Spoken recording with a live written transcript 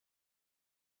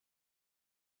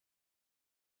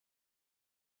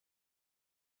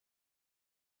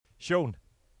Shaun,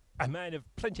 a man of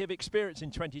plenty of experience in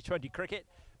 2020 cricket,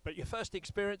 but your first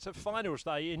experience of finals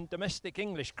day in domestic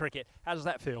English cricket. How does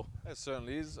that feel? It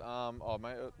certainly is. Oh,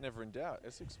 mate, never in doubt.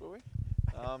 Essex, were we?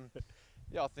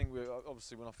 Yeah, I think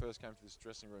obviously when I first came to this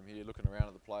dressing room here, looking around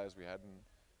at the players we had,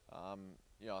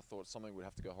 and I thought something would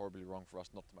have to go horribly wrong for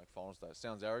us not to make finals day. It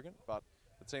sounds arrogant, but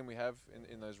the team we have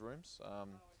in those rooms,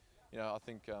 I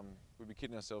think we'd be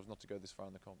kidding ourselves not to go this far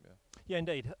in the comp. Yeah,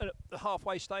 indeed. At the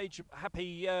halfway stage,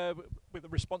 happy with the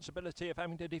responsibility of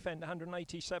having to defend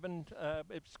 187.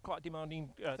 It's quite a demanding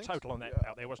total on that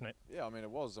out there, wasn't it? Yeah, I mean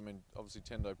it was. I mean, obviously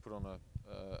Tendo put on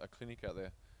a clinic out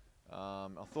there.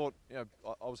 I thought,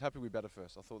 I was happy we batted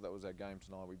first. I thought that was our game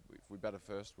tonight. If we batted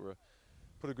first,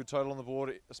 put a good total on the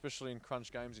board, especially in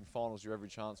crunch games, in finals. You have every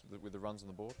chance with the runs on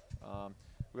the board.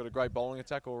 We've got a great bowling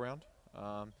attack all round.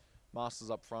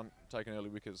 Masters up front, taking early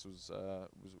wickets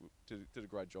did a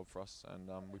great job for us, and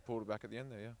we pulled it back at the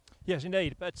end there. Yeah. Yes,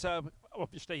 indeed. But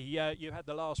obviously, you had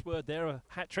the last word there, a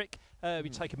hat trick. Have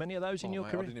you taken many of those in your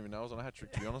career? I didn't even know I was on a hat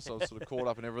trick, to be honest. I was sort of caught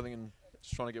up in everything and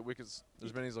just trying to get wickets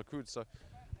as many as I could. So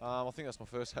I think that's my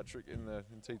first hat trick in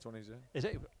T20s. Yeah. Is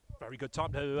it? Very good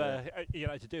time to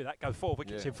to do that. Go 4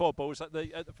 wickets in 4 balls at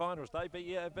the finals day.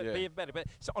 Be better. But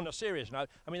so on a serious note,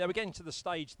 I mean, they were getting to the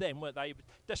stage then where they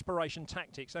desperation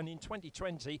tactics, and in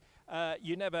 2020,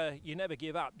 you never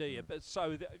give up, do you? But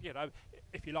so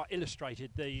if you like,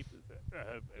 illustrated the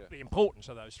importance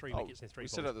of those 3 wickets in 3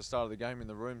 balls. We said at the start of the game in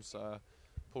the rooms,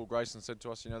 Paul Grayson said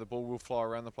to us, the ball will fly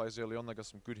around the place early on. They got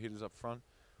some good hitters up front.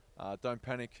 Don't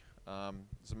panic.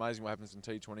 It's amazing what happens in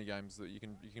T20 games, that you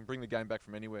can bring the game back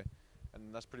from anywhere,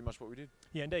 and that's pretty much what we did.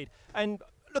 Yeah, indeed. And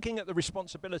looking at the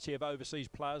responsibility of overseas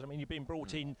players, I mean, you've been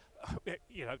brought in,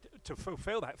 to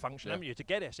fulfil that function, haven't you, to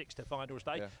get Essex to finals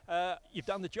day. Yeah. You've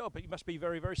done the job, but you must be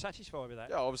very, very satisfied with that.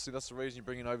 Yeah, obviously that's the reason you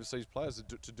bring in overseas players,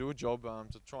 to do a job,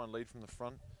 to try and lead from the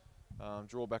front,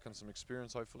 draw back on some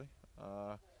experience, hopefully.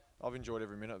 I've enjoyed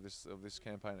every minute of this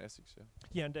campaign at Essex.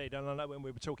 Yeah, indeed. And I know when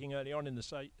we were talking early on in the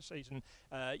season,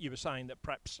 you were saying that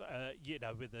perhaps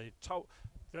with the toll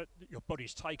that your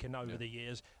body's taken over the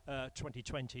years,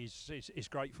 2020 is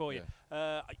great for you.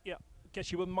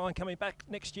 Guess you wouldn't mind coming back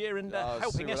next year and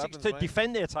helping Essex to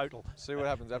defend their total. See what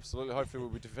happens. Absolutely. Hopefully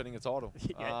we'll be defending a title.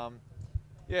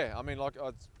 I mean, like,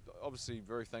 I'm obviously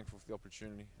very thankful for the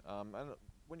opportunity. And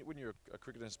when you're a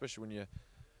cricketer, especially when you're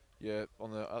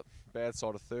on the bad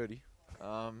side of 30,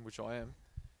 which I am,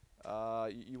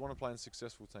 you want to play in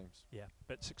successful teams. Yeah,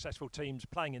 but successful teams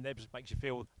playing in them makes you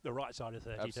feel the right side of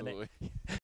 30, Absolutely. doesn't it?